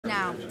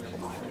now.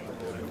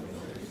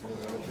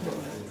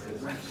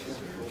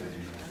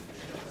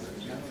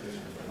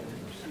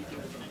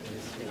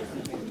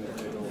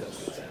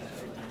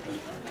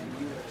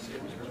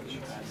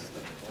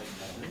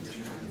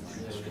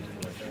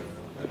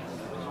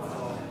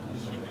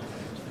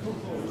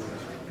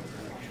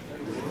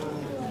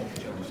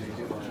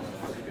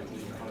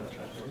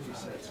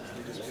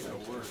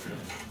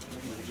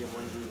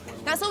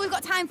 That's all we've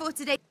got time for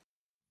today.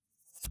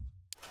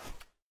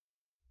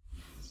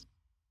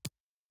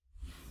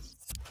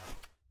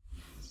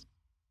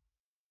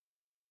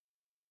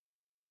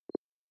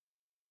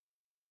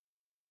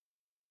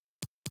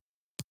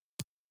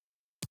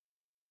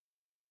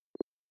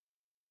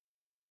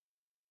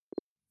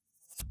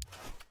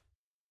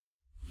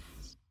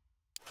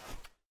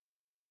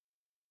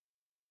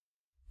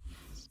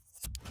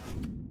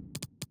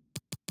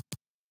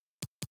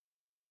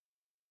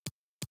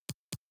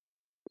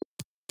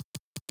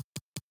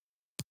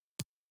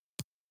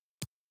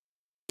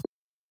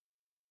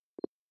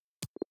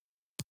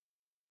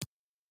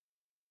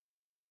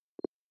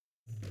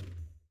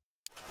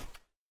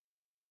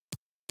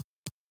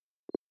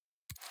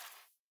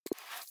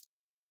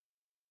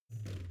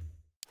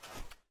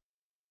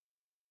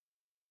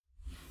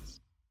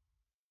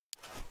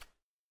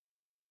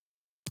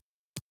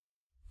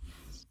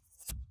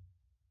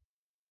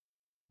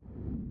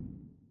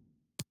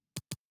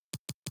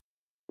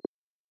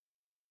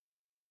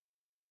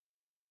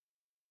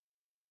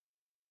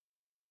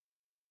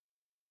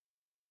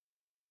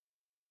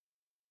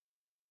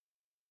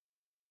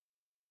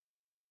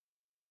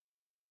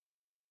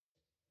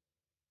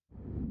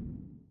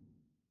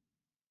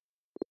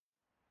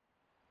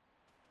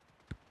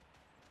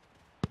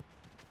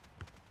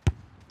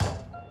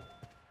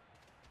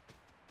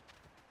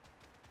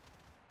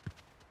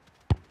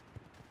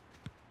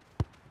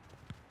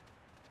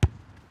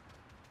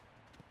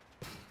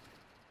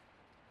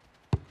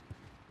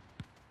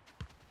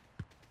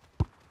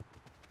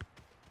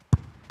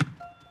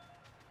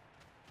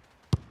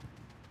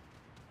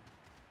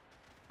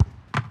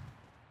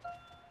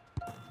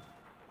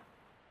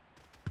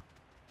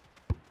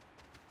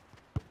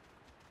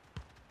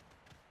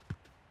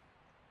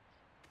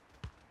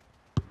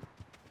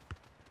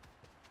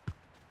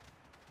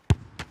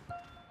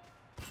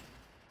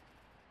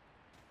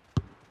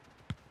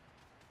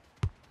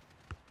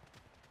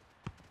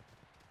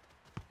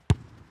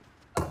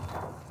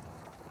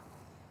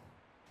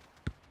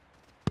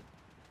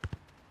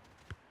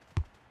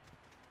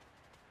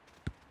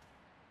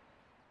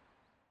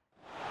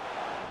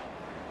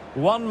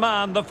 One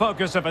man the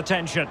focus of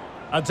attention.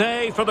 A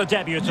day for the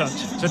debutant.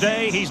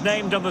 Today he's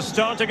named in the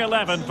starting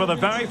 11 for the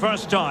very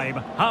first time.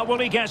 How will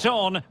he get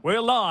on?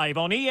 We're live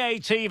on EA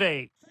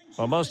TV.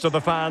 Well, most of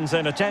the fans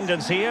in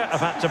attendance here have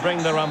had to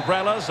bring their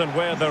umbrellas and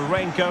wear their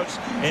raincoats.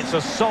 It's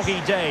a soggy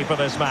day for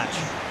this match.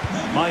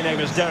 My name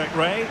is Derek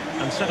Ray,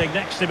 and sitting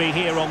next to me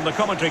here on the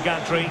commentary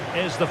gantry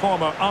is the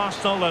former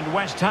Arsenal and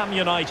West Ham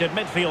United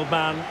midfield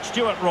man,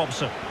 Stuart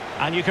Robson.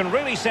 And you can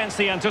really sense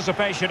the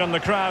anticipation in the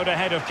crowd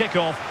ahead of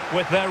kick-off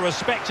with their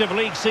respective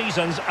league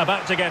seasons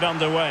about to get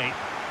underway.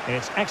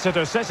 It's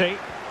Exeter City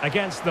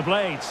against the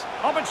Blades.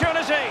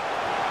 Opportunity!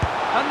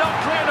 And not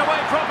cleared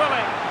away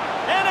properly.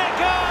 In it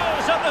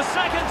goes at the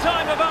second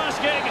time of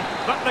asking,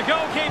 but the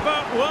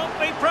goalkeeper won't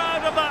be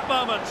proud of that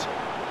moment.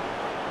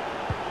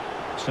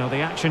 So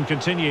the action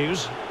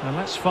continues, and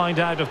let's find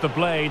out if the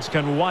Blades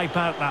can wipe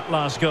out that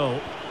last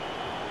goal.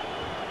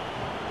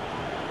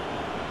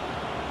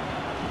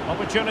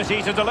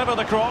 Opportunity to deliver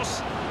the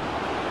cross.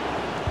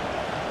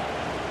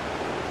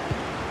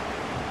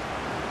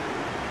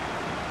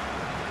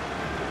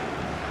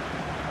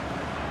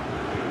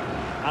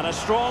 And a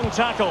strong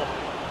tackle.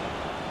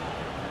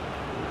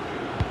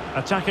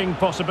 Attacking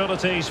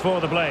possibilities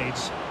for the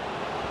Blades.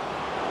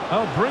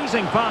 Oh,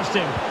 breezing past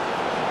him.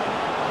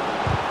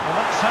 Well,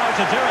 that's how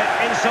to do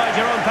it inside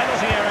your own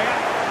penalty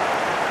area.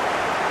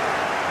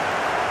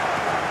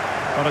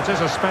 Well, it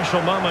is a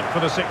special moment for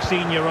the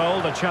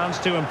 16-year-old, a chance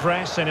to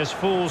impress in his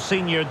full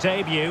senior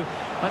debut.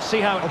 Let's see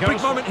how it goes.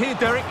 Big moment here,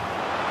 Derek.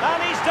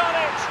 And he's done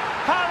it!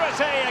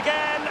 Parity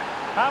again!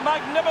 A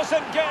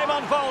magnificent game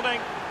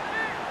unfolding.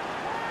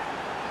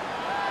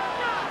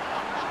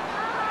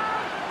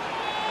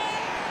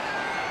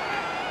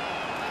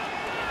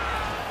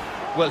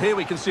 Well, here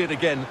we can see it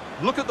again.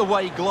 Look at the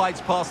way he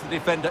glides past the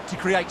defender to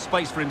create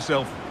space for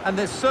himself. And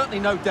there's certainly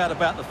no doubt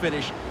about the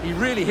finish. He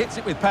really hits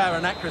it with power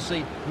and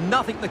accuracy.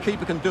 Nothing the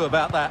keeper can do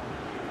about that.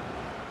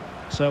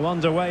 So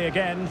underway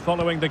again,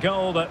 following the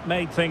goal that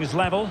made things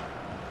level.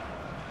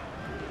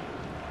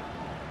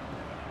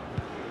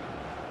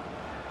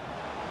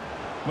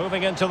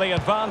 Moving into the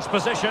advanced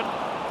position.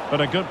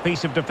 But a good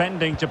piece of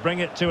defending to bring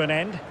it to an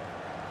end.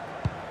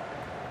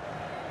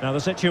 Now the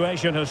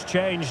situation has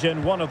changed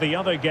in one of the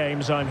other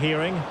games I'm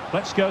hearing.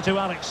 Let's go to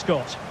Alex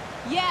Scott.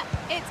 Yep,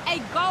 it's a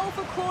goal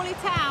for Crawley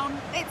Town.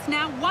 It's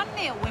now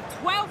 1-0 with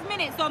 12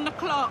 minutes on the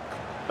clock.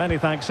 Many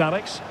thanks,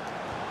 Alex.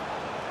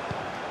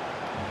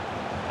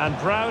 And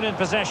Brown in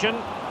possession.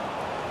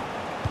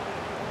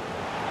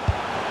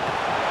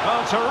 Oh,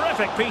 Well,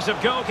 terrific piece of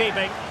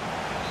goalkeeping.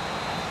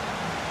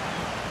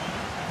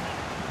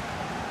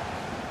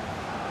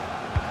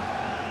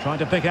 Trying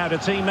to pick out a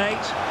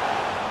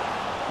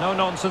teammate. No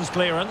nonsense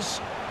clearance.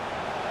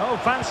 Oh,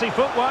 fancy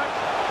footwork.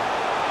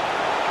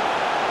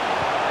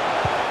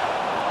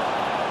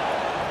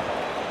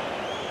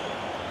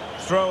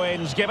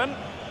 Throw-ins given.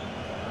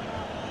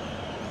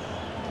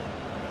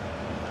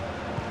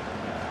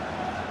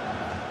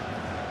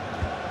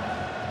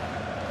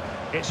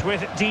 It's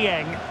with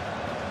Dieng.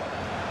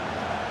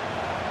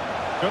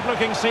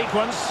 Good-looking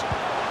sequence.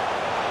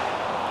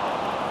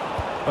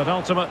 But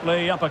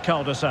ultimately up a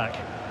cul-de-sac.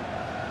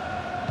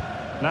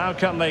 Now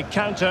can they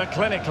counter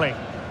clinically?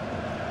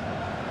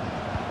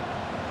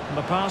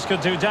 The pass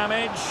could do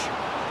damage.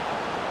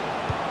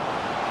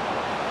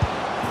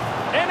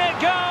 In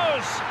it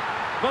goes!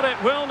 But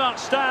it will not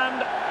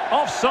stand.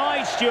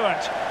 Offside,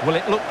 Stuart. Well,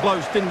 it looked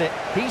close, didn't it?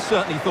 He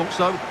certainly thought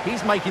so.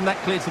 He's making that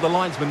clear to the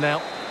linesman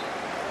now.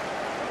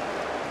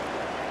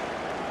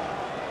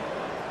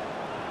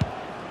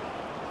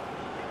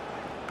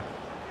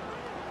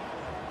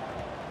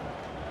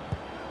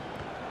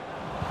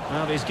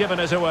 Well, he's given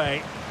us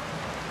away.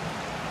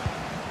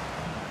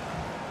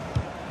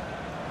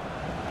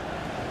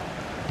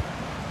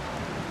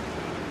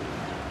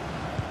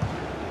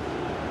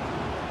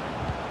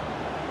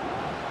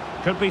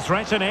 Could be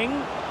threatening.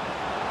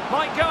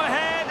 Might go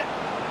ahead.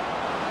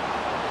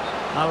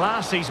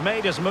 Alas, he's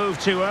made his move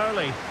too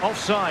early.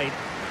 Offside.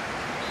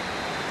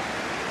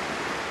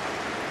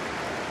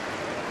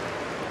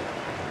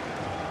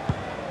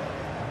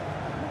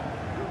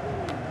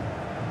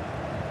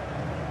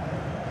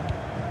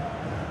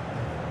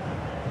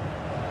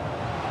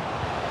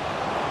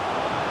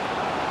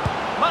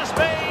 Must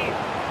be.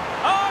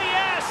 Oh,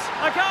 yes!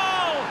 A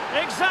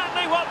goal!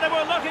 Exactly what they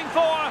were looking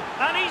for,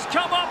 and he's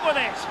come up with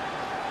it.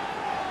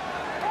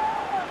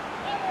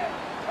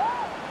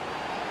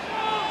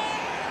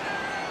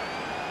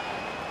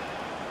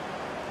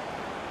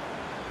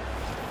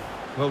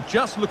 Well,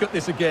 just look at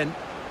this again.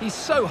 He's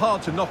so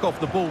hard to knock off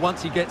the ball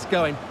once he gets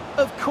going.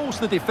 Of course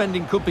the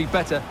defending could be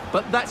better,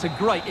 but that's a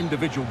great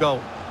individual goal.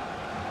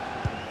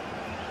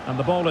 And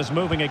the ball is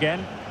moving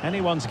again.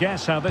 Anyone's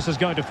guess how this is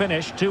going to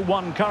finish.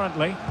 2-1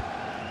 currently.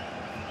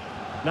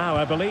 Now,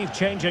 I believe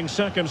changing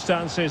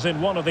circumstances in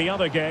one of the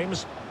other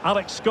games.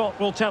 Alex Scott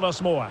will tell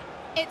us more.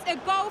 It's a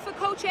goal for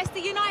Colchester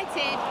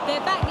United.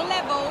 They're back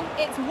level.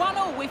 It's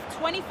 1-1 with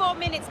 24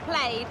 minutes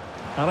played.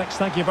 Alex,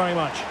 thank you very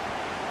much.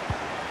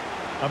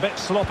 A bit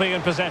sloppy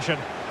in possession.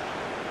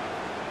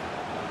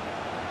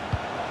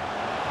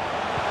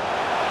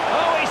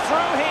 Oh, he's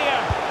through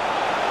here.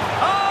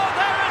 Oh,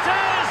 there it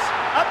is!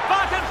 A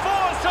back and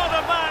forth sort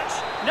of match.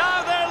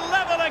 Now they're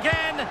level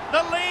again.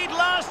 The lead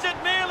lasted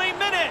merely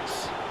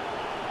minutes.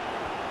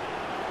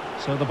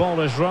 So the ball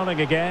is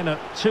running again at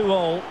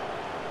 2-2.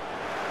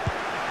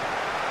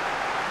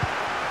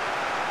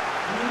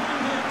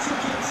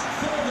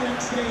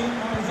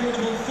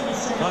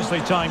 Nicely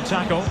timed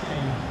tackle.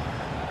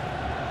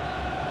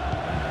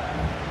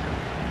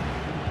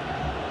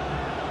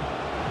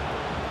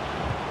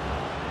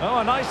 Oh,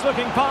 a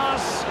nice-looking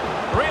pass.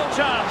 Real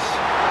chance.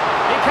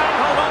 He can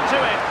hold on to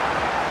it.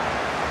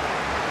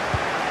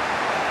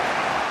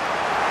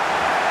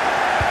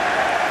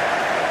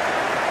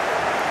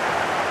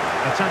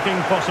 Attacking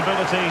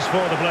possibilities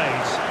for the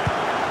Blades.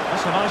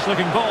 That's a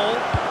nice-looking ball.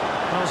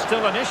 Well,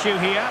 still an issue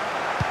here.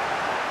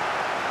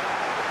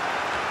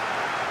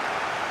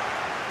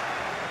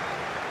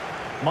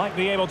 Might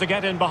be able to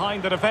get in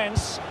behind the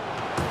defence.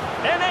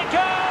 In it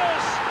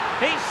goes!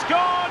 He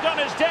scored on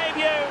his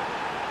debut.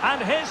 And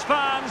his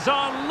fans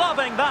are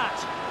loving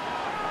that.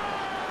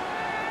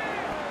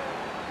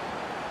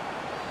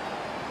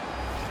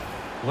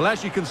 Well,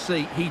 as you can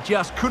see, he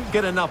just couldn't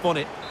get enough on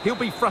it. He'll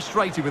be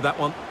frustrated with that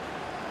one.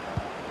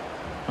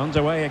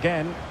 Underway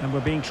again, and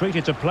we're being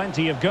treated to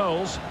plenty of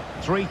goals.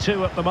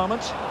 3-2 at the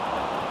moment.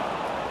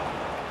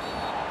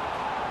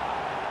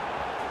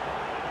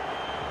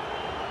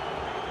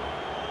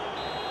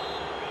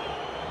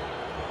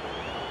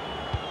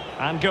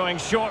 And going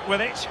short with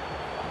it.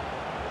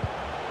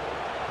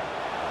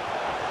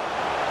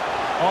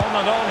 On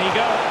and on he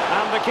goes,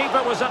 and the keeper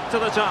was up to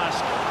the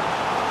task.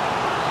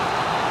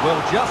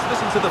 Well, just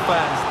listen to the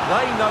fans.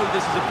 They know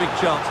this is a big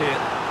chance here.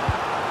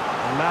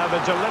 And now the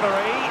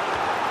delivery.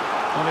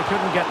 Well, he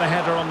couldn't get the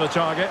header on the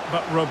target,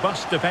 but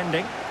robust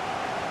defending.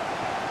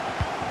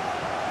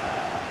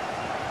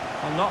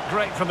 Well, not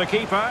great from the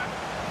keeper.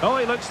 Oh,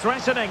 he looks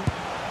threatening.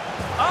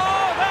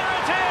 Oh, there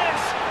it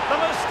is! The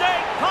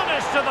mistake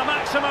punished to the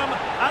maximum,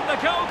 and the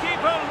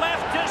goalkeeper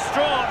left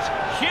distraught.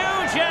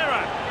 Huge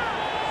error.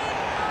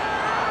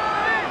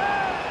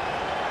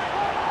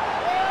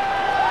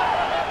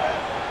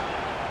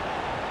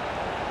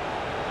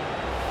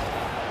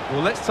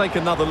 Well, let's take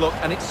another look,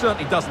 and it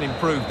certainly doesn't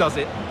improve, does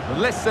it? The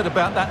less said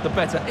about that, the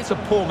better. It's a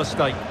poor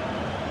mistake.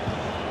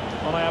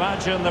 Well, I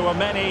imagine there were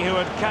many who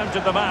had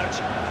counted them out.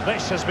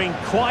 This has been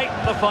quite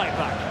the fight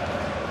back.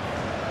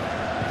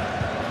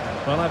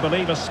 Well, I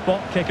believe a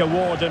spot kick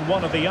award in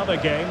one of the other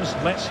games.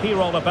 Let's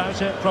hear all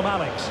about it from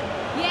Alex.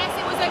 Yes,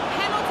 it was a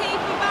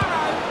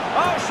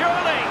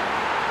surely.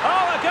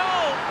 Oh, a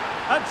goal!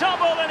 A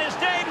double in his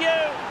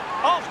debut.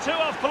 Off to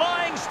a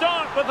flying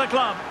start with the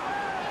club.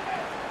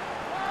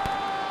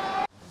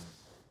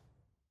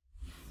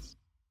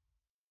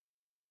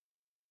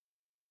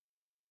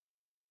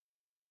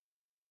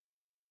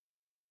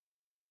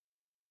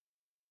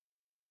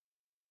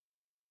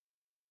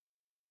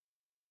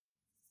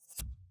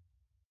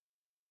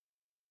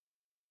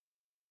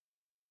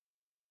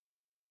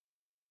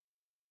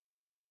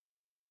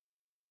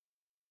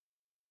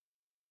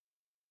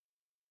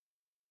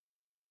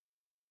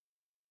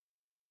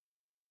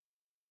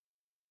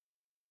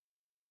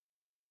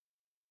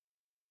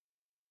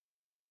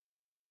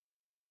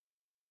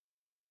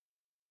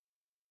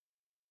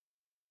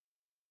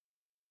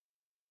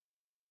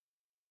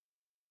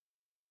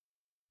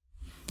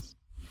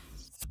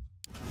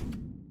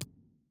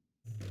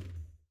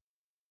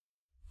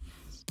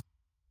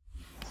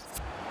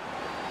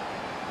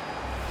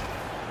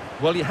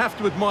 Well, you have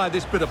to admire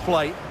this bit of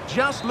play.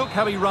 Just look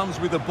how he runs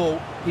with the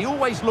ball. He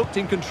always looked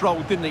in control,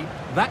 didn't he?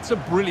 That's a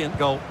brilliant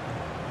goal.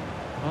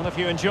 Well, if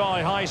you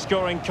enjoy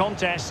high-scoring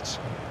contests,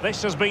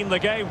 this has been the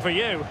game for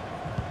you.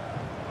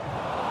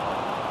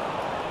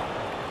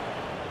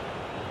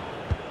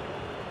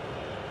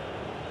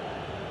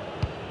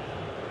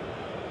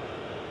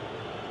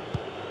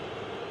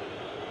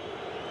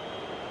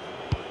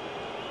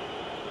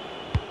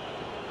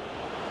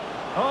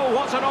 Oh,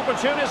 what an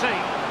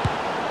opportunity!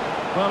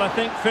 Well, I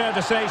think fair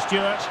to say,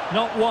 Stuart,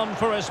 not one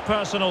for his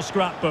personal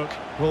scrapbook.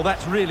 Well,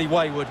 that's really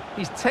wayward.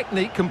 His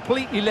technique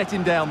completely let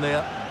him down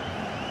there.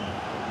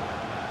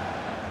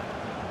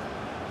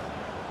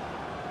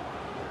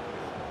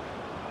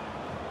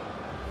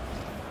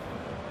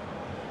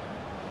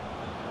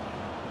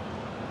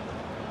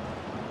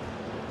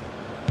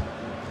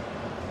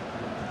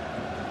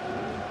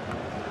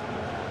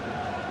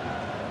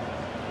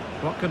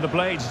 What can the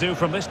Blades do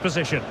from this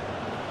position?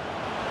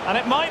 And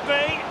it might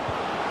be.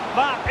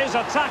 That is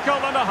a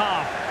tackle and a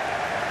half.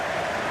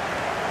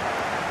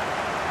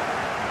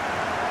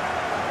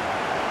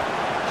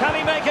 Can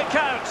he make it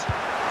count?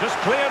 Just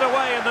cleared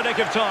away in the nick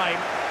of time.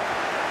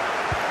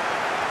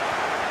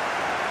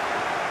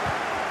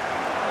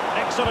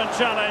 Excellent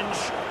challenge.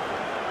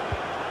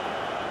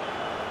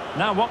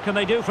 Now what can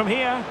they do from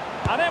here?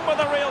 And in with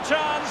a real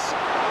chance.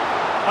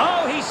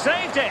 Oh, he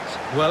saved it.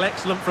 Well,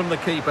 excellent from the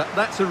keeper.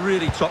 That's a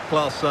really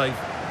top-class save.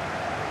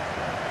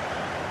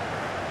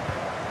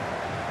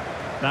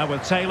 Now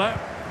with Taylor.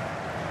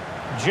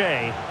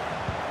 Jay.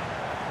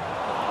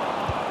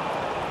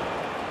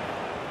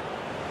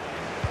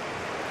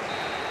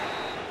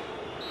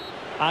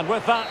 And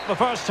with that, the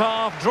first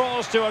half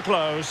draws to a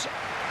close.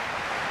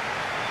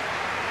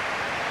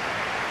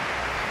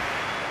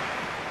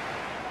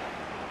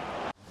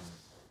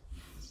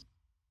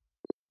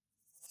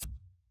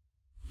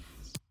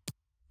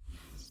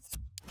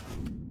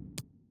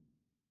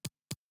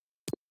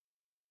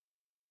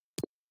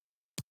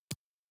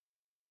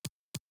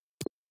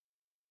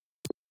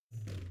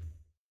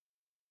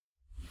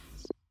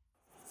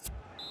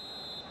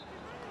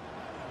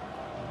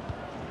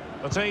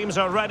 The teams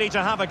are ready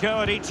to have a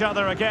go at each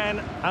other again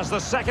as the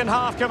second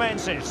half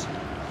commences.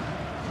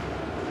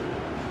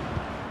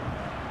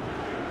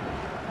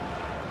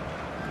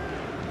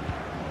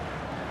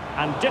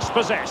 And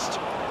dispossessed.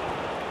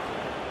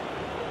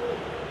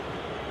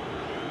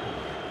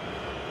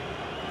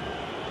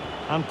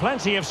 And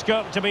plenty of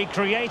scope to be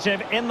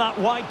creative in that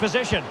wide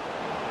position.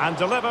 And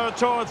deliver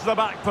towards the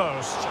back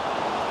post.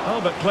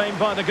 Oh, but claimed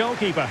by the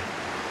goalkeeper.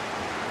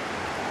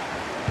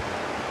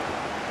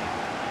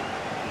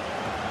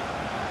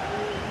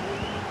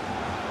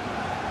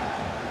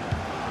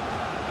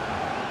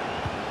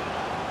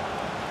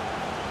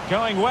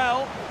 Going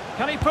well.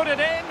 Can he put it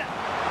in?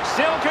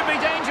 Still could be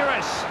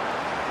dangerous.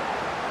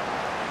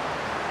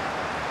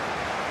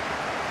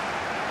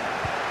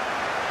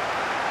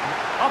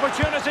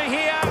 Opportunity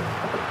here.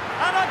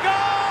 And a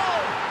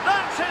goal!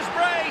 That's his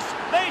brace.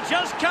 They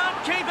just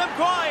can't keep him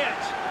quiet.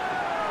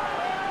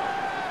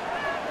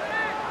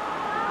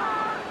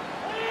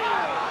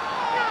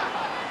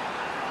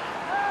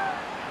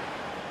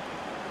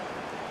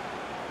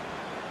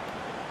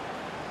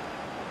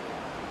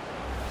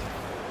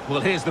 Well,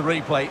 here's the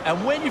replay,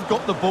 and when you've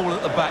got the ball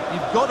at the back,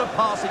 you've got to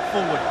pass it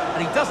forward,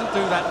 and he doesn't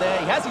do that there.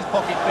 He has his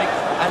pocket picked,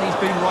 and he's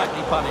been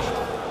rightly punished.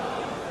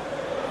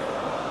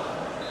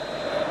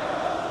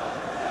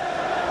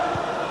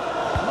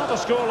 Not a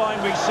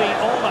scoreline we see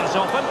all that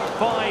often.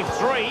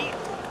 5-3.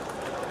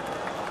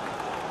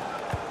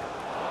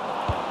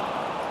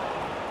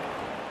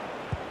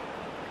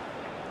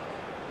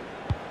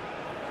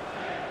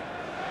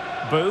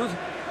 Booth.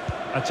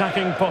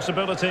 Attacking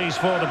possibilities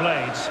for the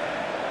Blades.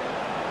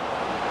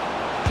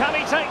 Can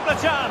he take the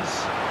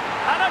chance?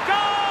 And a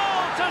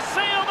goal to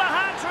seal the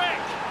hat-trick!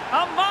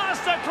 A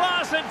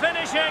masterclass in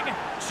finishing.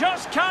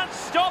 Just can't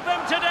stop him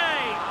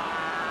today.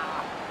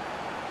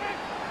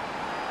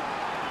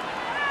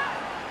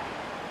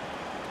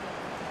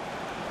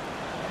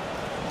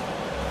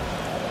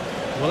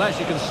 Well, as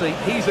you can see,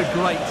 he's a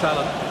great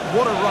talent.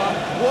 What a run,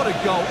 what a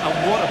goal,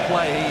 and what a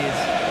player he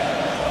is.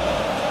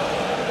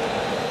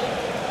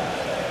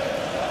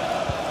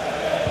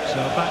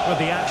 So back with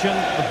the action,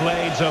 the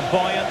blades are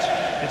buoyant,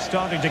 it's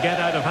starting to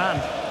get out of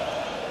hand.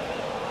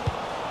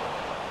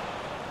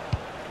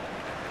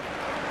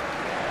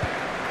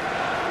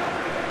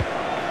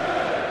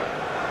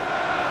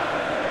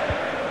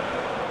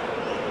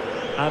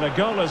 And a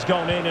goal has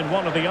gone in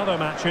one of the other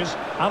matches.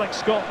 Alex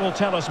Scott will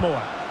tell us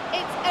more.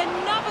 It's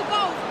another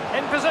goal.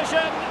 In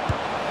position.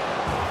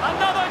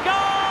 Another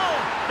goal!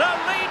 The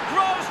lead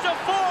grows to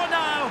 4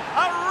 now.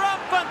 A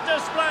rampant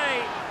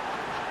display.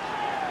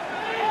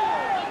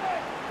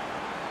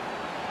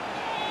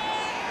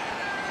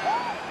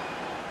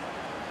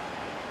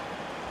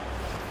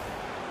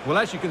 Well,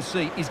 as you can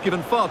see, he's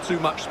given far too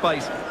much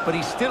space, but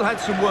he still had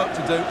some work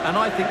to do, and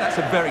I think that's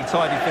a very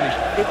tidy finish.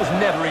 It was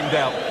never in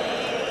doubt.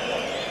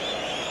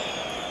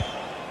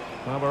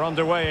 Well, we're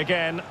underway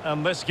again,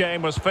 and this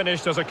game was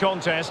finished as a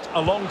contest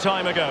a long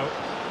time ago.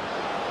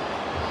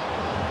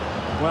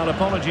 Well,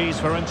 apologies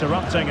for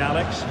interrupting,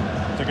 Alex.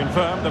 To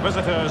confirm, the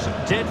visitors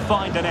did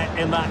find a net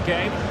in that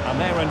game, and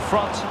they're in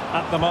front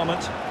at the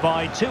moment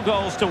by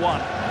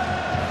 2-1.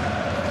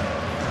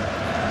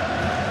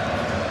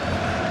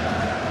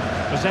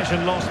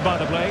 Possession lost by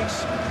the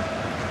Blades.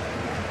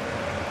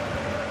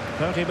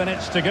 30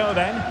 minutes to go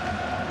then.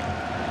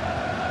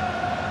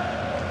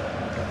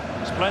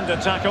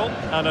 Splendid tackle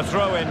and a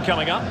throw-in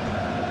coming up.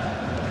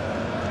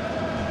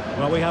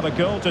 Well, we have a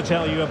goal to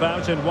tell you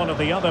about in one of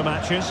the other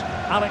matches.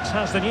 Alex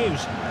has the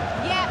news.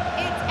 Yeah,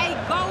 it's a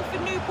goal for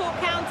Newport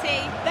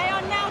County. They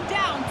are now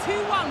down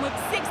 2-1 with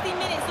 60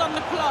 minutes on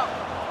the clock.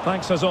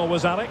 Thanks as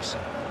always, Alex.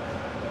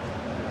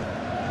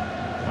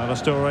 Well, a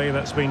story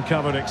that's been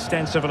covered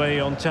extensively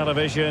on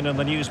television and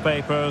the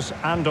newspapers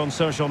and on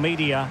social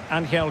media.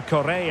 Angel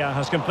Correa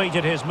has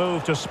completed his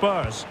move to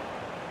Spurs.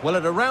 Well,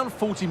 at around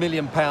 £40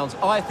 million,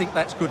 I think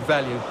that's good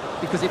value,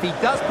 because if he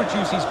does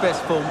produce his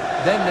best form,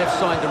 then they've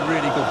signed a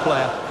really good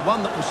player,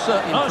 one that will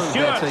certainly improve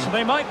their Stuart, team.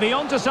 they might be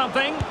onto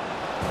something.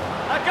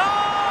 A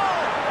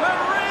goal!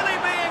 We're really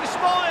being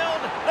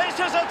spoiled.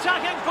 This is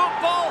attacking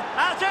football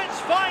at its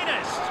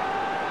finest.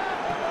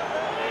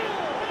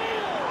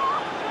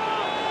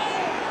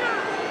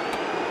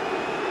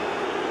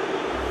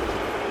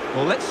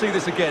 Well, let's see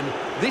this again.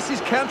 This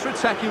is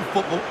counter-attacking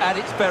football at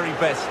its very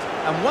best.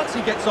 And once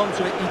he gets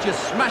onto it, he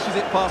just smashes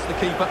it past the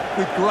keeper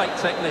with great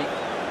technique.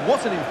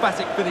 What an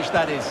emphatic finish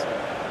that is.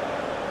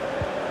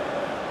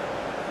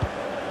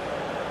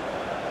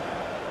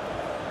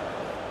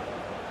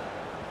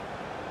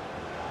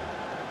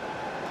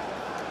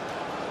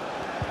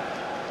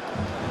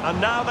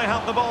 And now they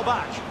have the ball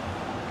back.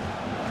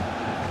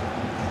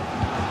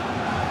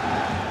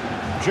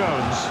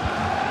 Jones.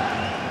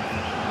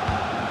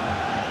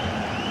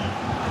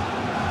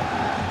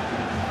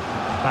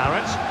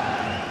 Barrett.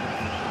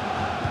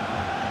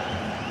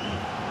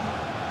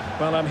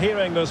 Well, I'm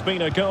hearing there's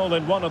been a goal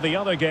in one of the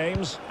other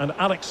games, and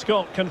Alex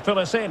Scott can fill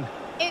us in.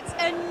 It's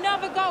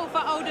another goal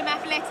for Oldham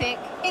Athletic.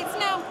 It's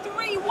now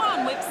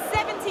 3-1 with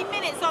 70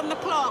 minutes on the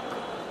clock.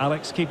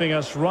 Alex keeping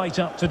us right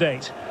up to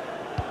date.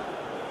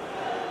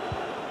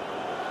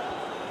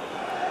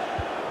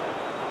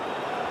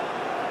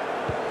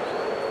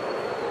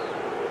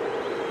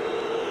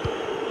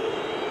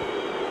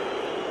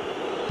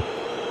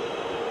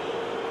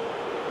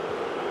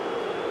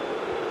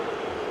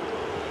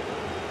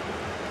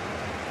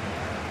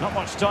 Not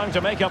much time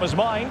to make up his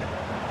mind.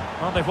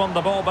 Well, they've won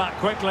the ball back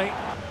quickly.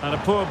 And a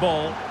poor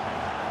ball.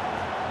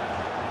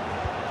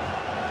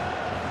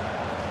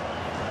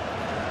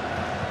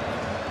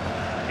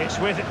 It's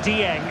with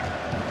Dieng.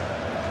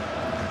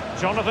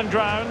 Jonathan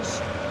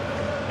Drowns.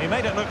 He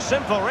made it look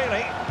simple,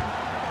 really.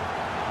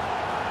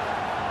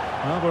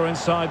 Well, we're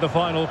inside the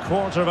final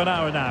quarter of an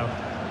hour now.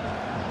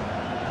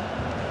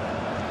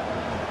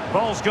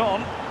 Ball's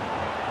gone.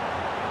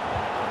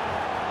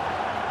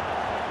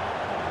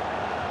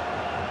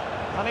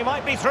 And he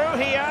might be through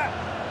here.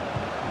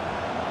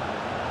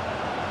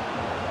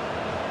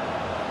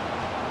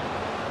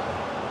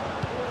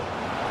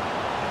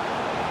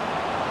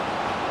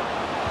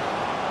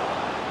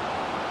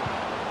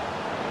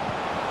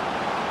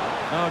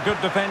 Oh,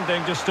 good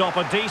defending to stop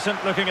a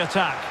decent-looking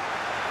attack.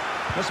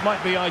 This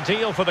might be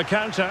ideal for the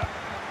counter.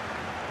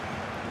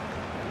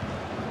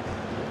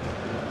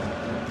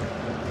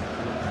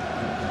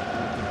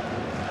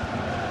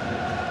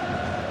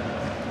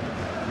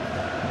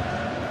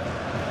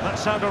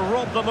 That's how to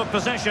rob them of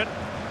possession.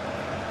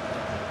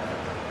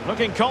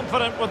 Looking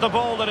confident with the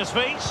ball at his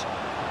feet.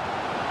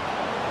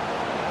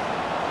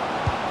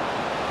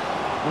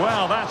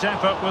 Well, that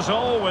effort was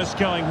always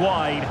going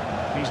wide.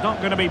 He's not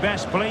going to be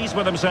best pleased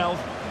with himself.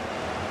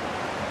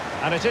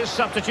 And it is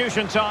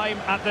substitution time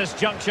at this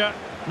juncture.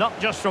 Not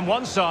just from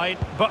one side,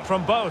 but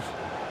from both.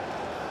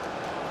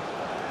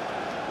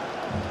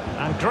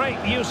 And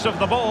great use of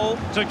the ball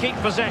to keep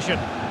possession.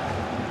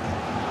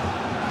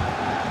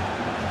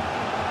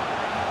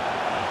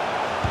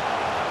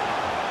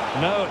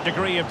 No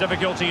degree of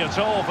difficulty at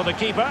all for the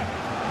keeper.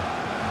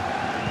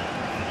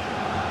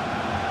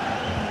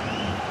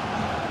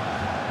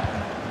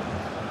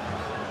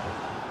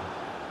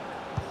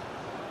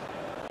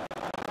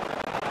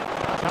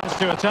 Chance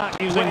to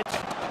attack using it.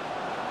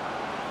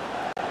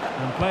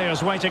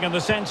 Players waiting in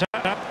the centre.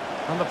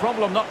 And the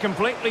problem not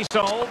completely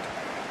solved.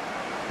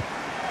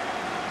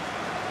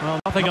 Well,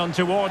 nothing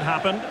untoward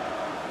happened.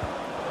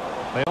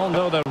 They all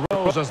know their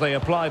roles as they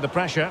apply the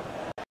pressure.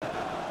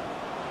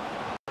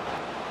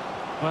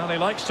 Well, he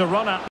likes to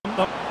run at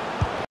them.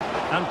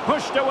 And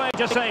pushed away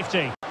to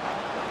safety.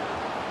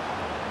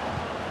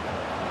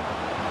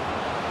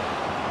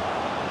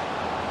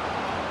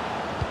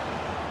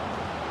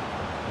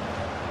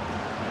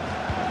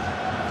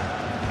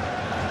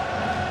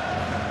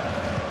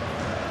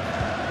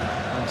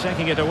 And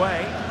taking it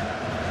away.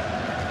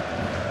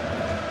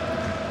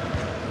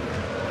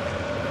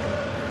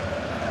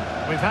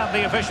 We've had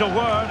the official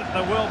word.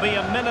 There will be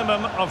a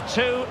minimum of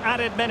 2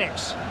 added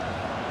minutes.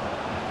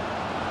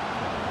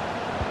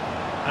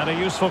 And a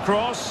useful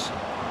cross.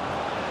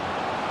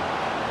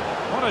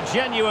 What a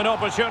genuine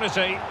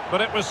opportunity,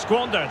 but it was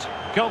squandered.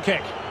 Goal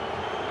kick.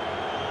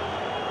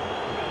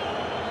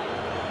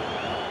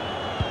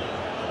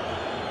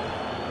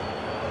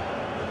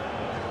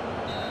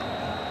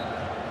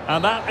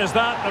 And that is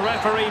that. The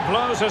referee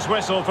blows his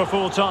whistle for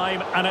full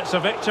time, and it's a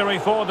victory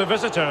for the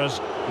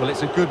visitors. Well,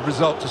 it's a good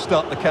result to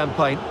start the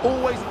campaign.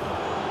 Always...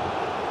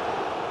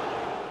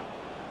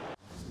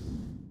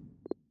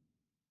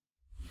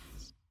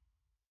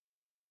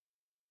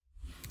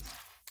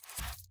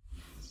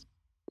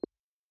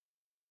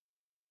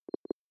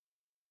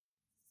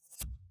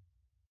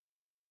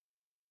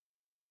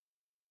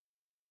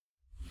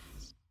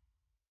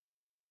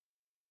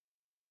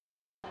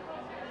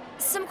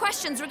 Some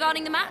questions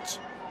regarding the match?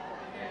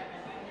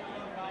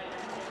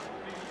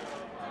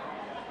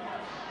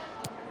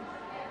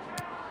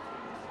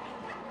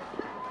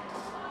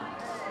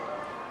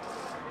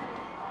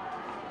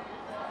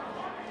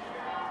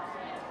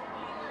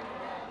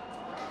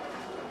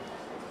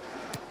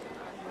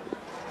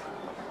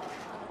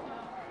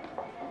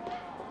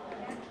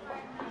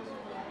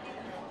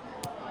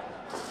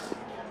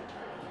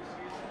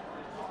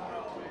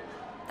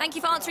 Thank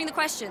you for answering the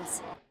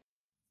questions.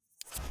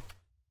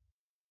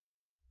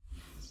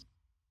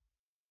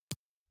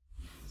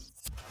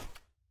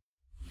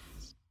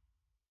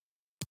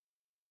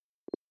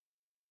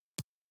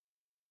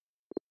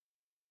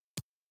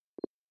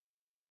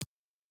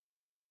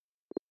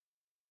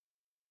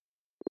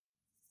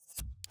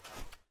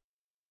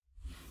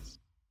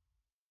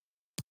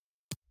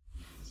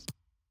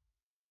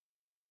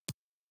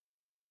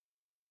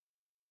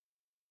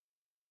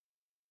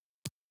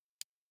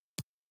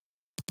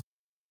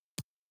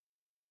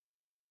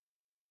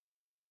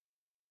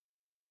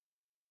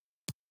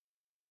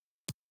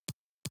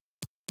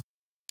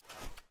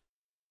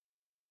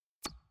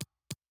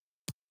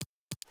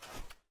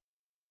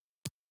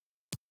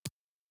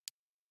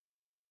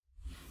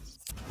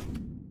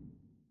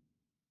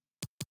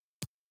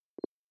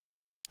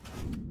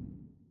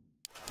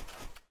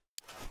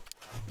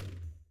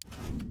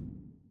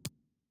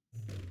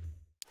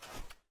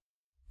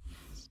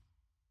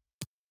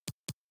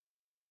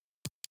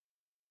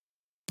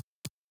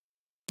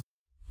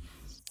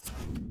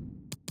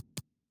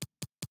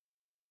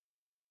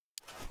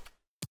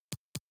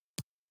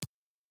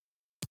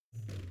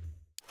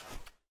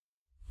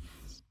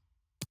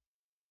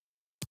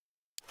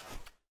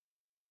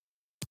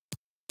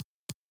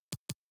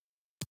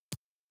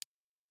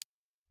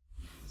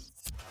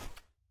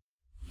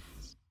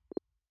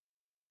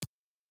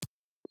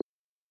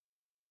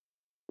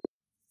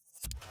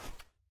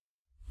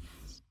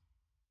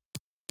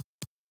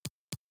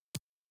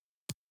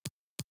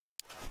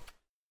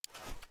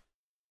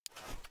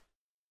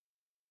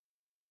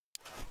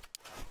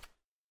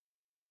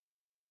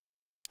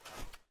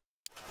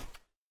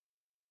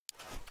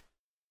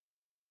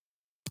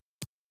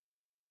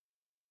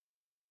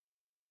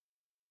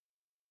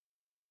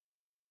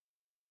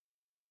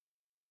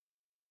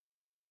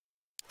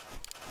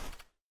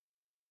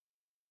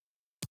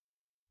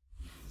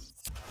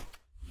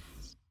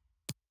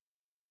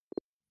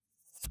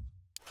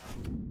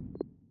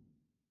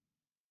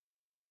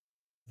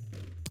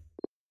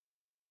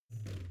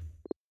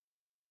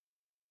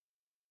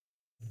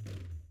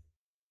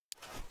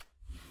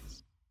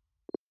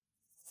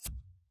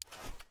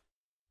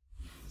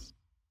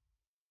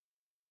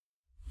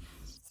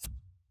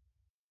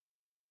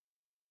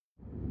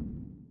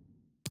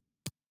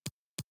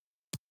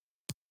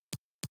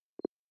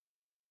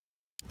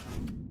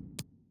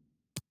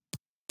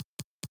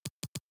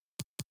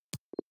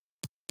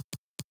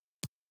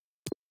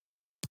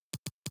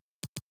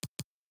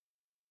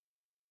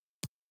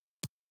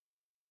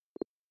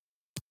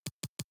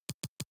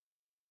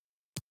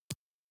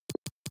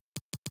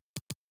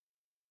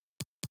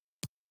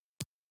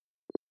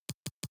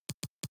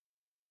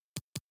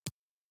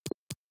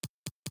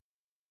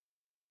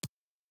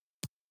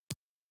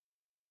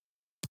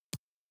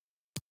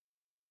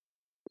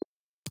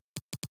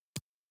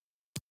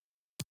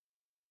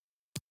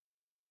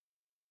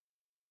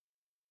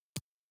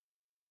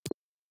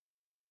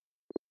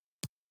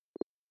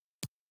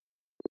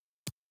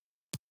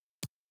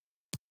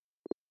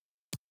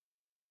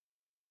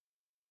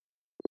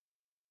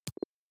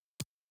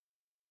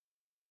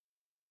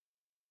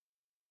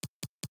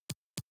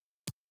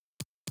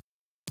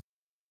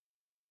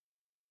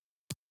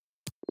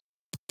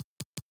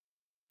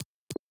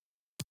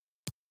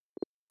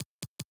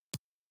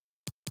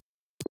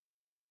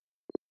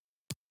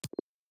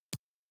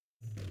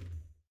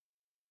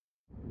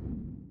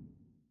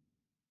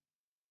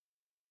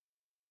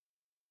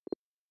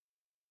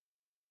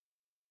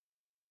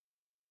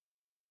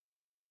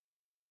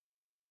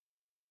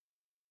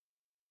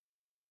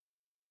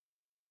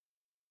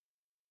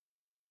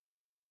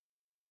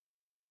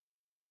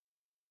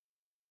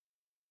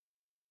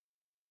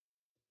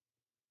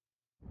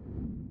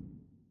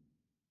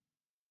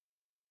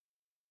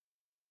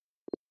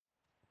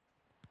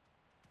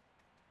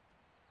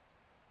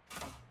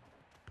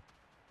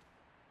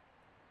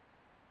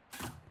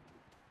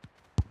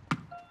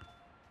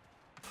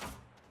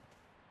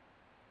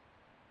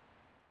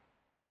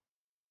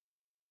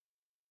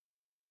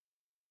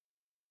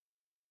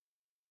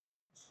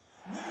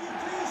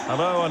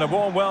 Hello and a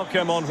warm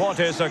welcome on what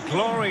is a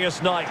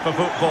glorious night for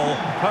football.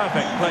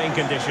 Perfect playing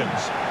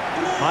conditions.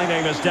 My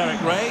name is Derek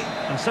Ray,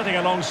 and sitting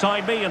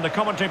alongside me in the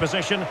commentary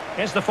position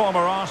is the former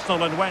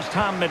Arsenal and West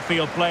Ham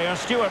midfield player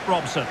Stuart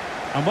Robson.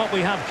 And what we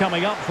have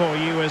coming up for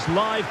you is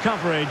live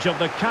coverage of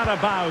the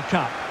Carabao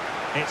Cup.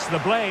 It's the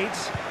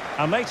Blades,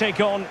 and they take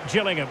on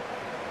Gillingham.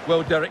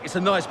 Well, Derek, it's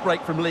a nice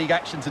break from league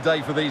action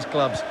today for these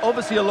clubs.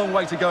 Obviously a long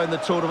way to go in the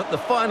tournament. The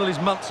final is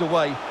months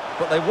away,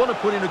 but they want to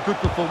put in a good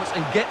performance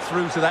and get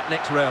through to that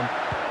next round.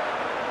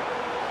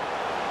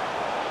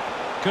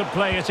 Could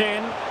play it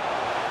in.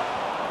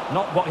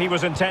 Not what he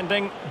was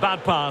intending.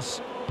 Bad pass.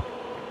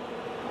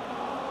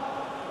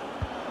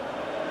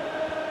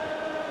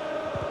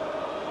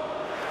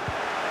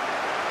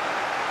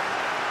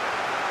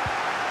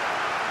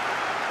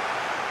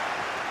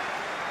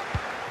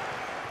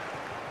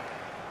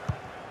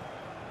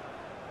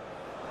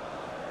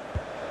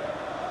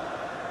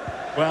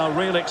 Well,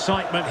 real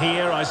excitement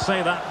here. I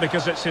say that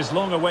because it's his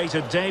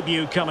long-awaited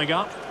debut coming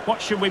up.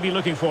 What should we be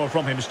looking for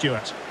from him,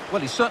 Stuart?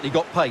 Well, he's certainly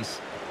got pace.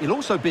 He'll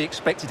also be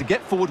expected to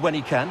get forward when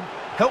he can,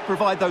 help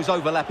provide those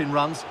overlapping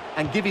runs,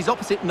 and give his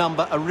opposite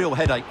number a real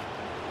headache.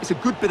 It's a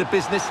good bit of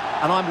business,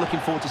 and I'm looking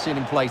forward to seeing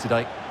him play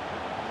today.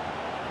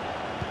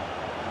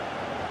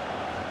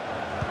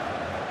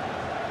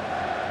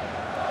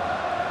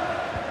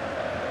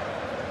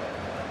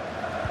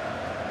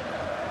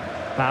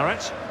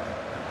 Barrett.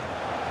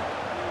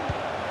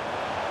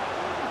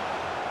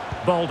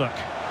 Baldock.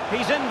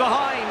 He's in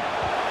behind.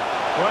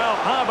 Well,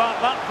 how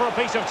about that for a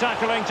piece of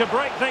tackling to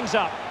break things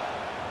up?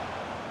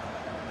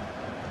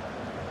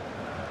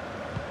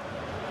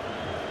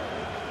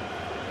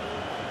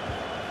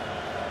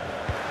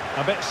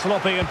 A bit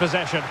sloppy in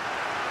possession.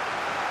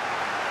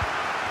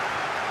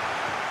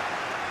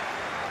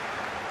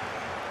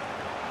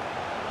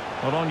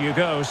 Well, on you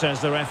go,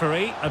 says the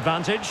referee.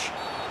 Advantage.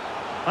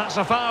 That's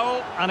a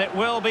foul, and it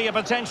will be a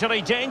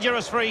potentially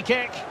dangerous free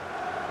kick.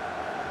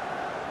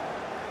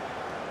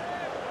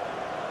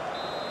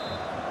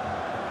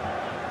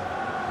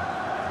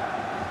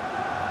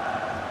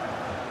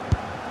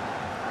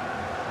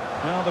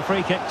 Well, the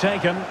free kick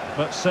taken,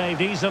 but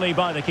saved easily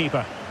by the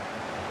keeper.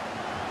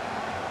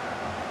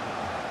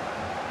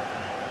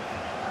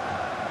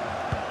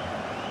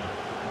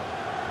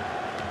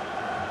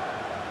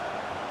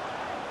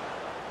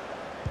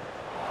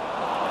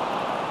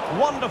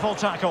 Wonderful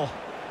tackle.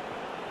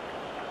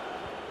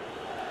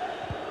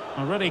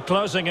 Already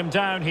closing him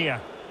down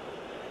here.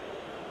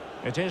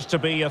 It is to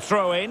be a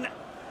throw-in.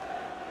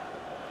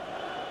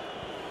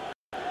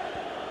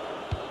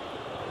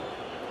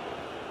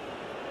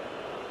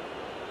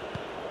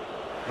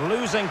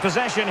 Losing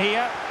possession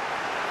here.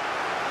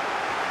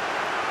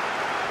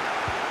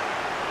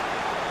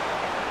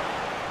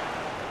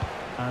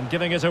 And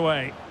giving it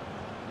away.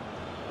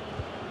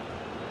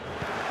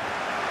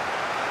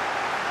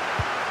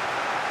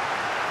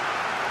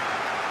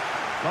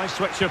 Nice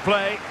switch of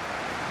play.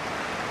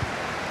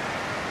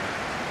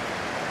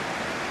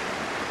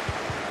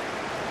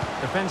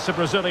 Defensive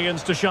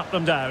Brazilians to shut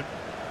them down.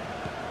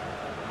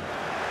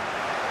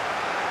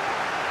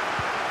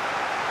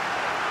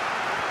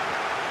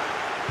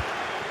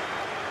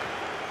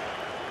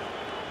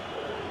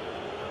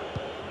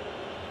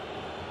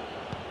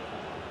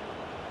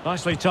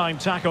 Nicely timed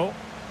tackle.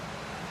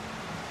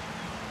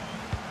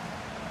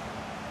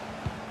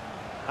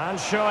 And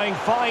showing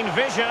fine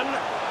vision.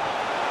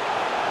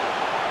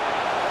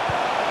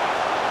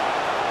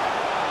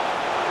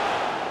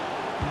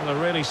 Well,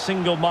 a really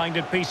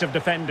single-minded piece of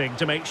defending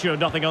to make sure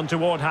nothing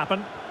untoward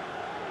happened.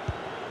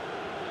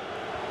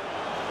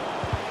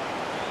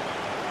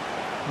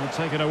 Well,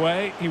 taken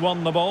away. He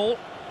won the ball.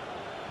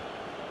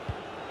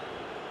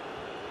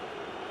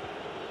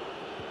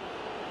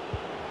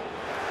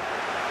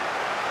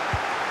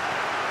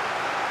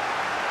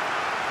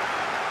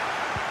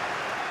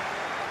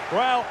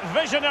 Well,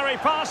 visionary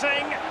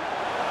passing.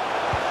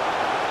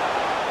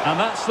 And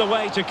that's the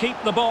way to keep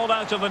the ball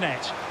out of the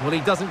net. Well, he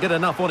doesn't get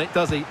enough on it,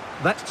 does he?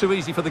 That's too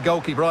easy for the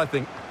goalkeeper, I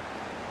think.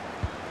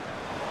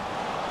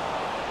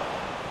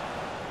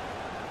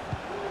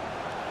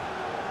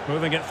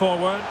 Moving it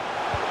forward.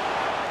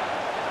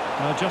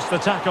 Well, just the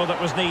tackle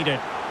that was needed.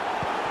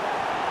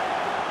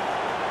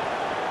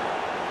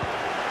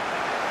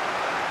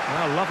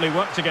 Well, lovely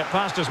work to get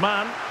past his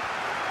man.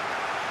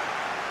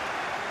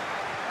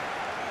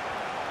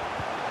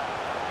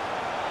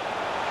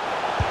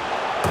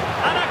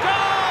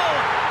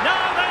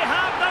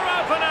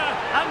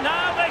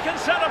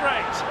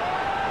 Celebrate.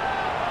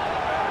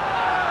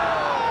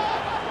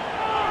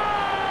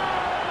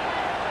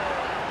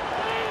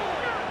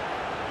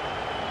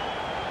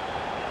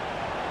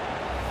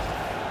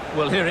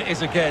 Well, here it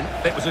is again.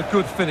 It was a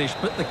good finish,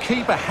 but the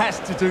keeper has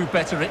to do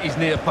better at his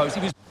near post.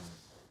 He was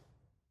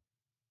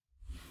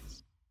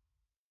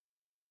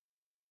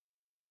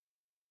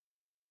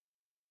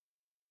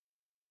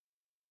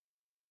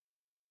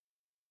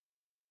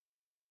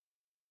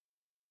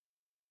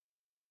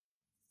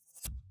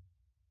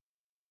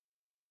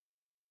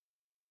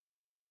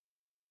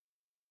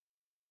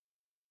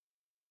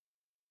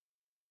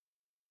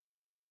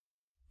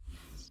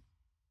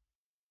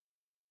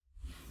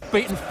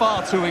beaten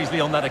far too easily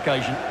on that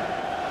occasion.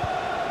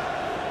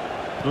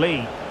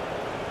 Lee.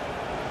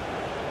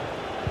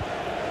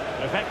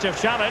 Effective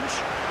challenge.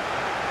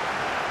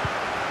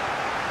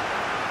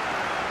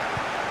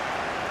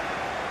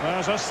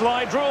 There's a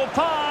slide rule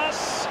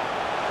pass.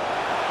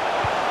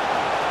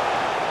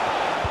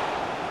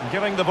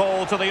 Giving the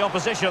ball to the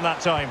opposition that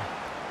time.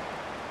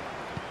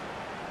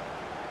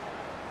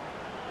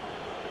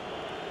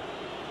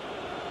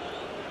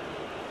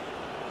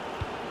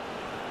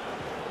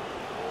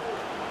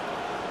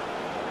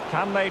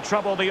 Can they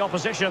trouble the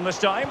opposition this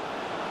time?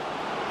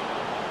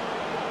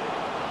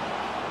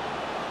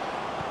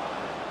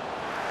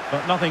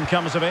 But nothing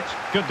comes of it.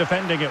 Good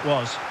defending it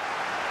was.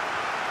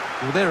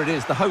 Well, there it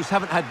is. The hosts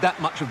haven't had that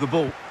much of the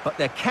ball, but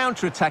their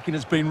counter-attacking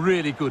has been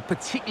really good,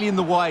 particularly in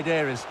the wide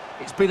areas.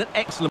 It's been an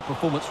excellent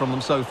performance from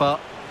them so far.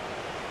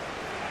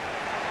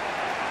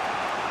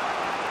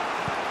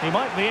 He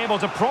might be able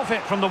to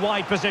profit from the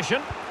wide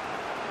position.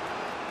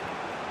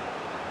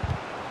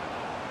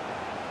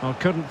 Well,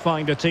 couldn't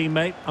find a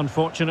teammate,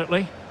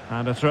 unfortunately.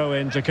 And a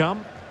throw-in to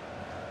come.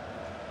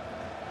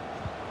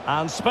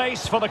 And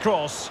space for the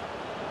cross.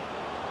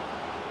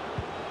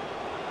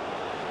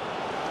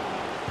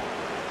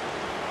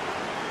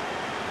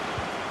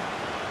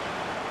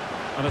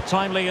 And a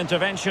timely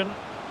intervention.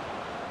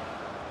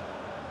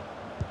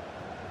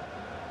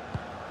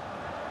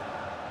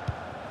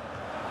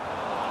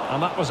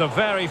 And that was a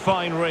very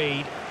fine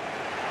read.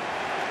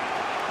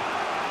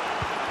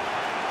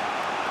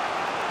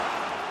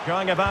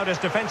 Going about his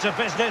defensive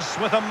business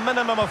with a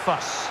minimum of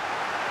fuss.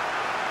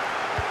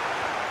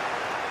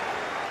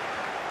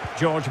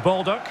 George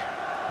Baldock.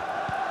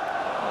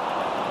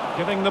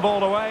 Giving the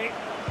ball away.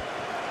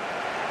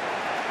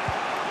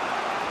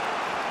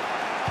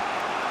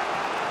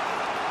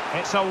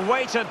 It's a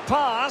weighted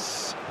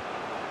pass.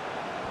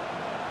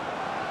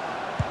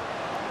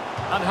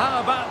 And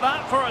how about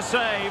that for a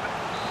save?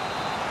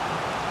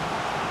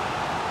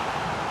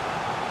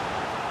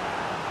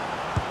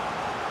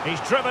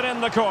 He's driven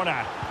in the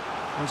corner.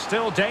 And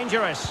still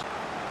dangerous.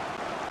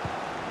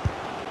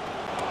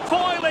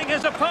 Foiling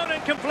his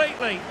opponent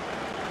completely.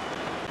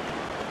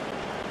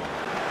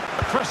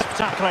 Crisp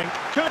tackling.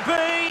 Could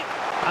be.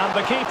 And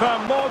the keeper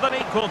more than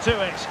equal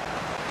to it.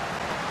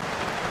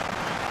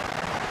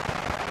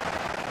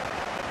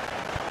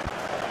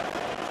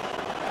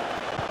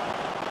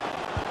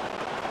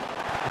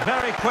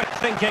 Very quick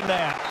thinking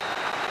there.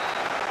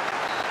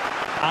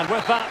 And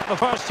with that, the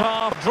first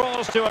half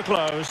draws to a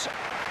close.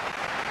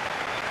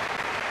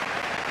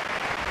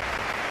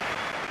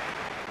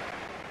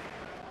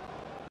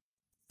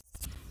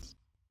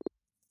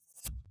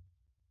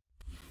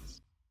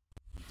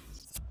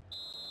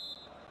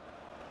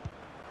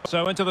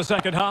 So into the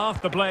second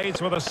half, the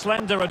Blades with a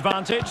slender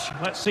advantage.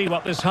 Let's see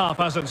what this half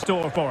has in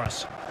store for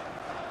us.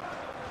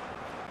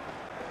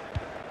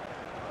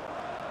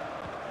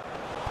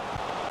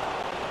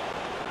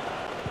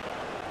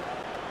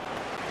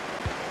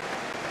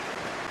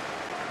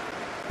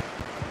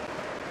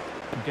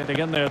 Getting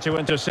in there to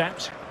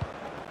intercept.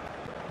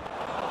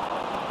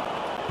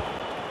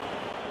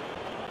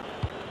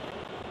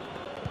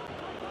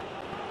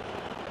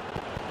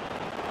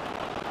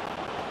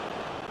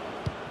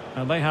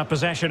 And they have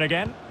possession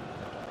again.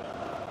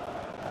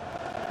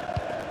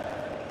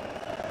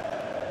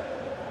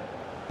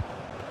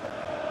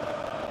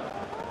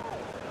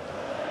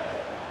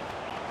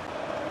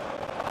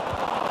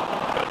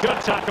 Good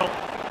tackle.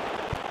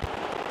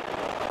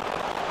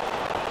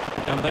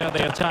 And there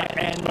the attack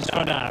ends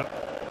for now.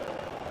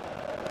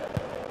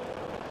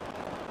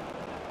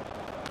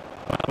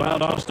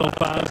 Well, Arsenal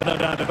fans, no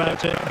doubt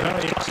about it,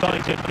 very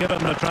excited given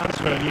the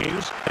transfer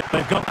news.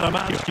 They've got the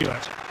man,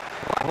 Stuart.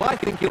 Well, I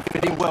think he'll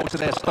fit in well to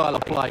their style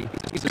of play.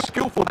 He's a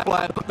skillful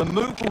player, but the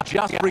move will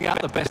just bring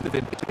out the best of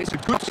him. It's a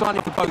good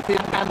signing for both him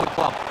and the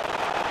club.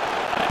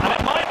 And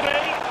it might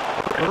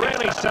be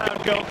really sound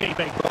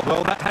goalkeeping.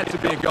 Well, that had to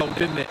be a goal,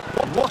 didn't it?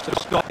 What a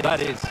stop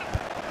that is.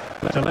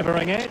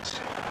 Delivering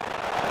it.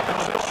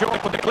 A bit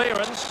short with the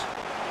clearance.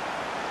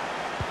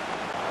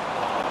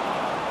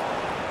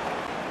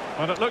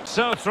 Well, it looked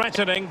so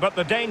threatening, but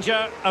the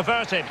danger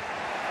averted.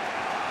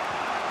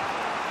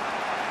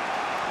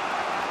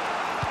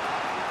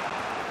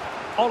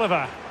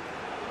 Oliver.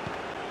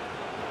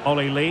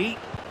 Ollie Lee.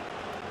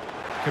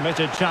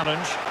 Committed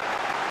challenge.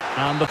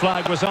 And the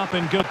flag was up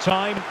in good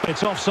time.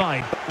 It's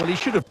offside. Well, he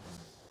should have...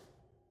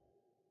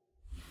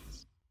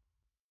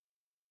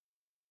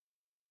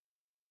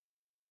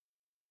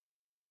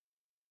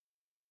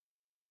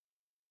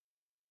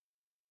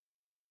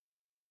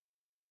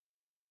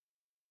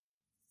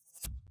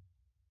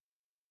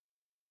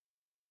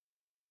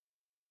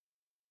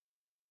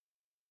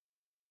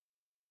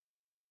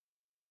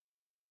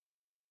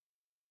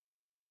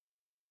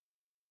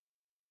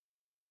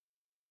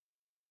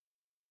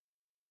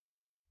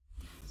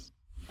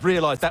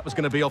 realised that was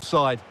going to be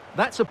offside.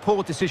 That's a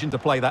poor decision to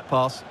play that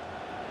pass.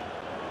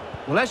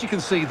 Well, as you can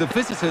see, the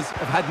visitors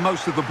have had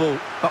most of the ball,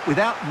 but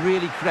without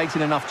really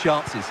creating enough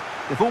chances.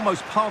 They've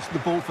almost passed the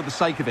ball for the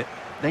sake of it.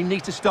 They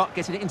need to start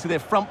getting it into their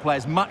front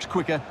players much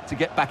quicker to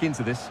get back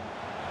into this.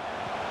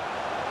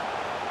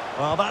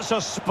 Well, that's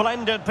a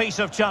splendid piece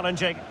of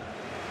challenging.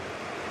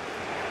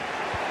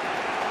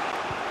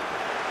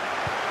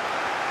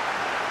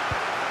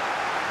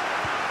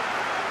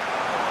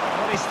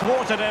 Well, he's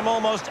thwarted him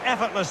almost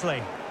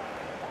effortlessly.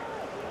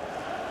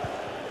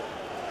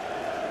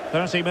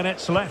 30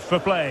 minutes left for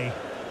play.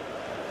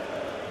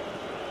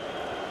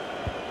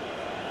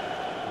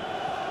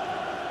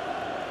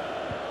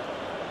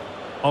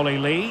 Ollie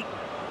Lee.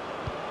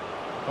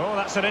 Oh,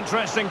 that's an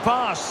interesting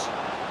pass.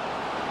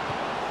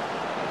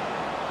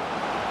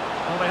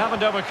 Well, they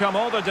haven't overcome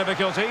all the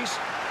difficulties.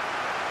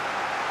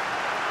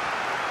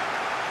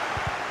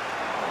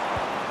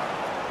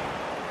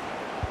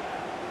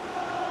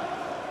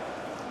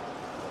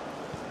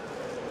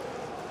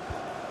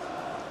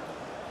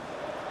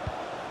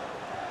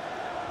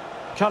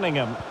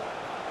 Cunningham.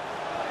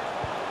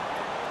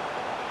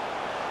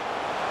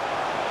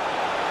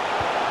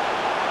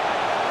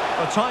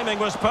 The timing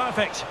was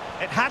perfect.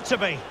 It had to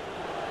be.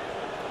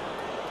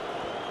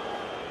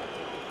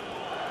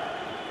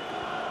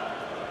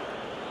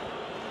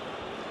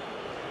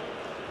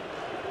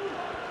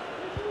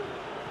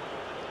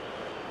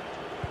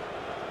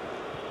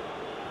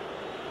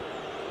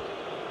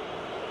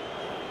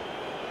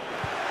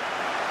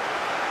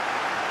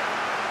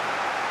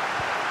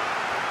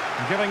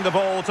 Giving the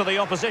ball to the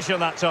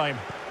opposition that time.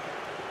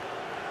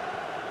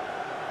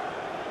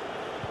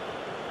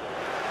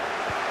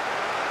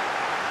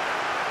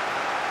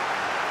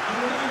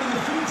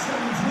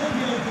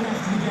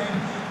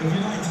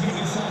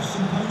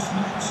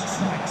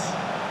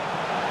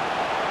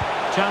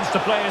 Chance to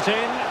play it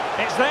in.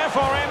 It's there for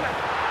him.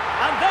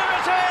 And there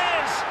it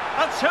is!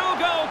 A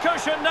two-goal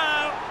cushion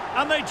now.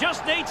 And they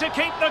just need to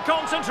keep the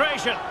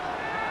concentration.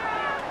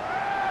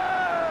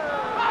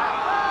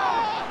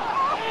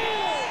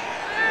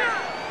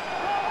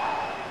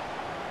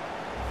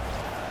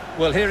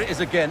 Well, here it is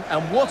again,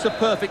 and what a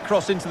perfect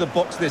cross into the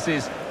box this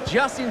is.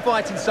 Just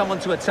inviting someone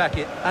to attack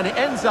it, and it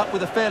ends up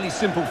with a fairly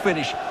simple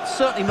finish.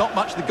 Certainly not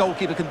much the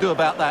goalkeeper can do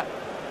about that.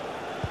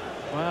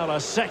 Well, a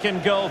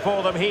second goal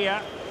for them here.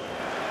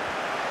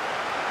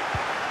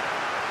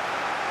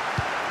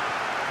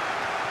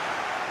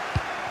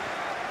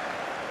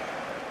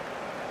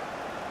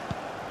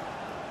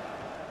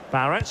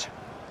 Barrett.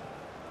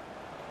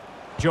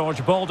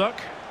 George Baldock.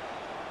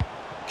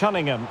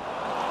 Cunningham.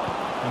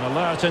 An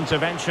alert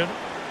intervention.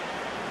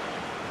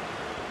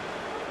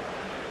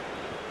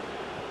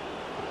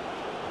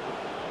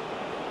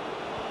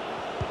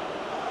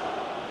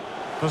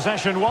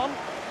 Possession one.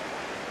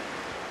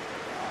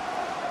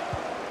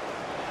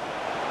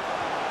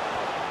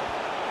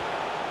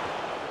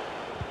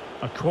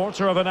 A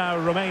quarter of an hour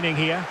remaining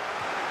here.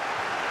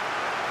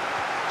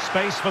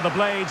 Space for the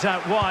blades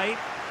out wide.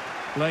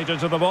 Blade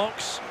into the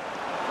box.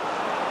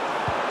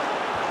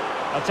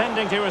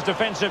 Attending to his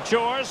defensive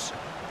chores.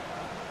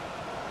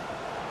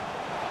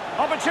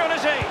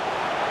 Opportunity!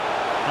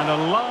 And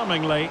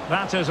alarmingly,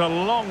 that is a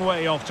long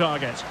way off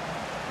target.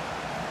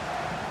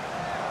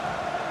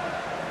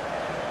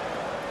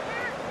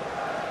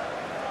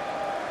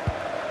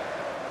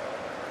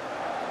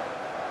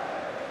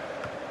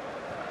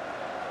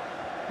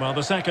 Well,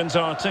 the seconds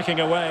are ticking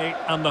away,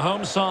 and the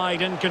home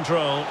side in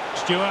control.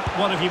 Stuart,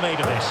 what have you made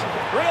of this?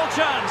 Real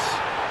chance!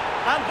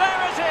 And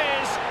there it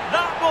is!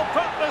 That will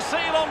put the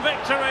seal on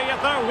victory if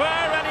there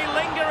were any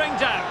lingering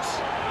doubts.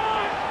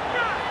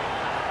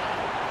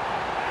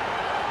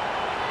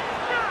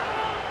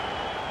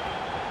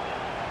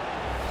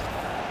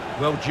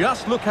 Well,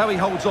 just look how he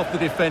holds off the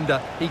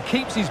defender. He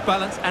keeps his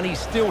balance and he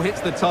still hits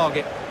the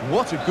target.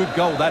 What a good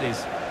goal that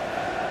is.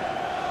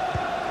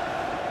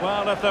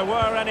 Well, if there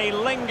were any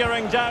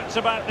lingering doubts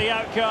about the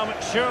outcome,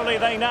 surely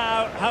they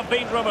now have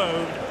been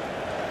removed.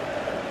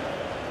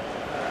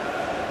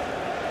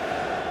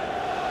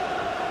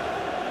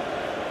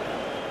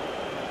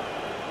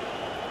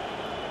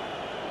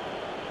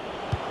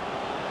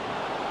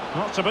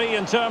 Not to be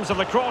in terms of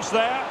the cross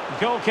there.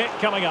 Goal kick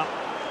coming up.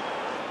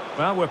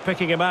 Well, we're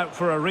picking him out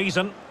for a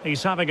reason.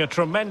 He's having a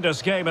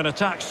tremendous game in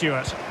attack,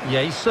 Stuart.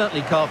 Yeah, he's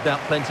certainly carved out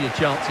plenty of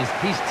chances.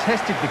 He's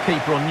tested the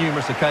keeper on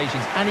numerous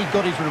occasions, and he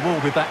got his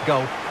reward with that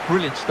goal.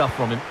 Brilliant stuff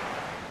from him.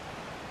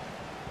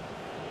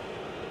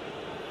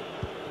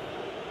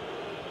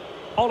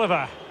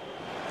 Oliver.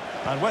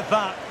 And with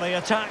that, the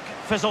attack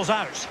fizzles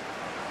out.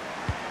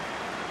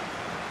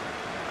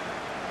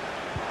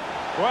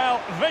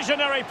 Well,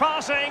 visionary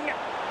passing.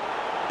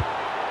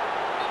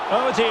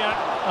 Oh dear,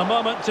 a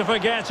moment to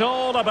forget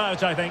all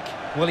about, I think.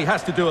 Well, he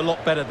has to do a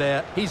lot better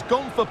there. He's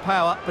gone for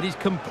power, but he's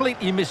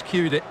completely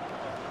miscued it.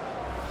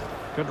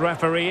 Good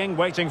refereeing,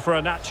 waiting for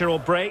a natural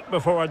break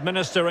before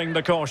administering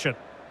the caution.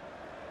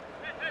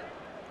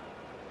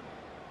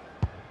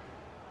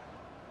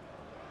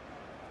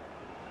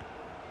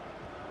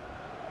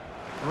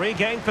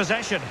 Regained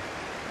possession.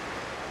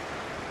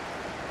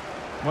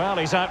 Well,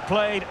 he's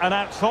outplayed and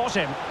outthought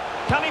him.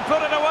 Can he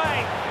put it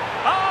away?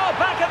 Oh,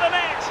 back of the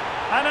net!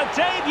 And a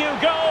debut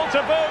goal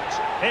to boot.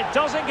 It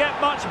doesn't get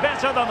much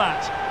better than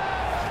that.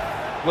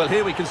 Well,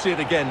 here we can see it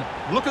again.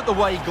 Look at the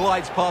way he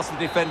glides past the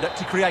defender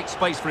to create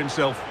space for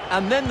himself.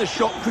 And then the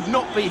shot could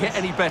not be hit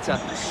any better.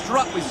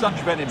 Struck with such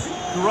venom.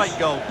 Great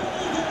goal.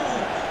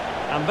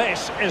 And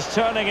this is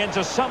turning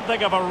into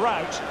something of a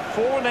rout.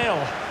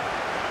 4-0.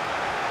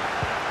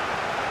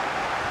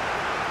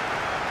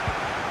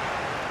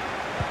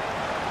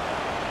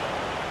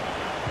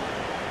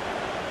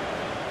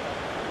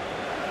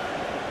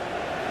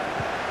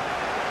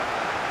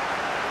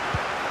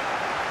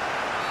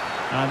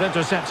 And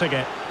intercepting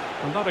it.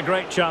 And not a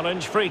great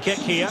challenge. Free kick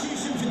here.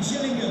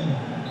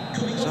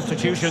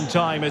 Substitution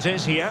time it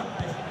is here.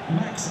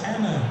 Max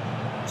Emma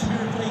to be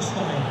replaced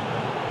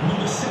by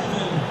number 7.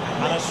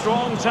 And a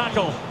strong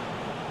tackle.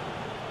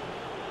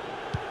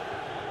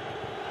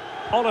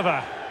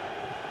 Oliver.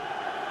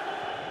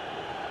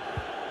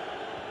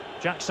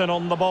 Jackson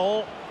on the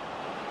ball.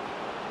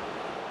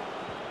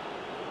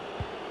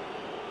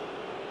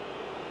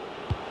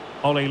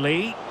 Ollie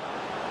Lee.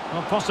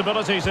 Well,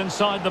 possibilities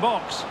inside the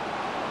box.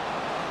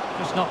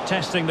 Just not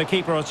testing the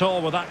keeper at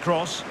all with that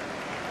cross.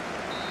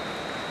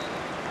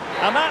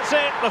 And that's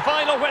it, the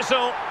final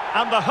whistle,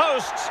 and the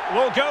hosts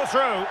will go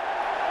through.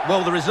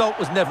 Well, the result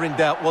was never in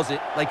doubt, was it?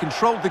 They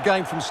controlled the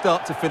game from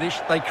start to finish,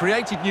 they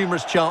created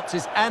numerous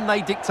chances, and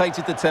they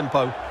dictated the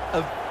tempo.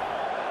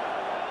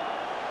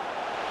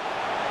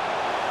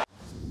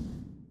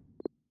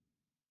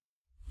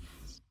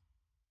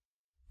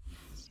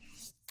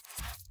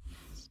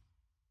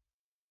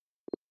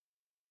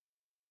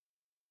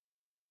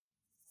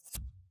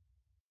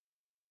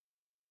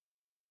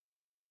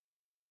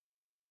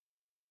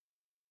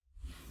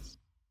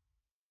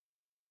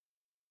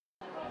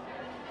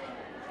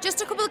 Just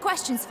a couple of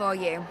questions for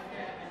you.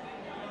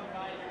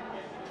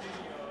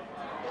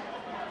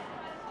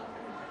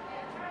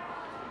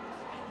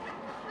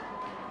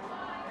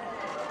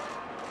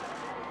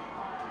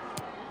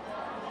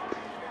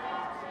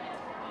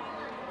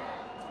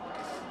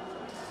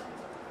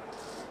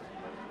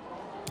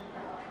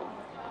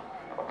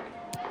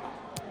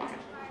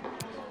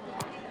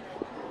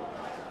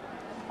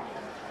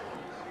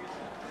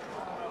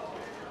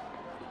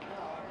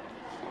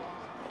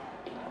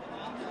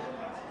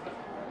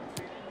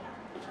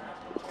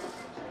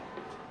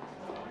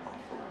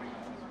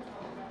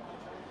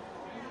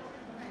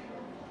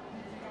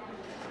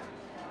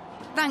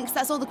 Thanks,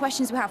 that's all the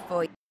questions we have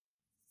for you.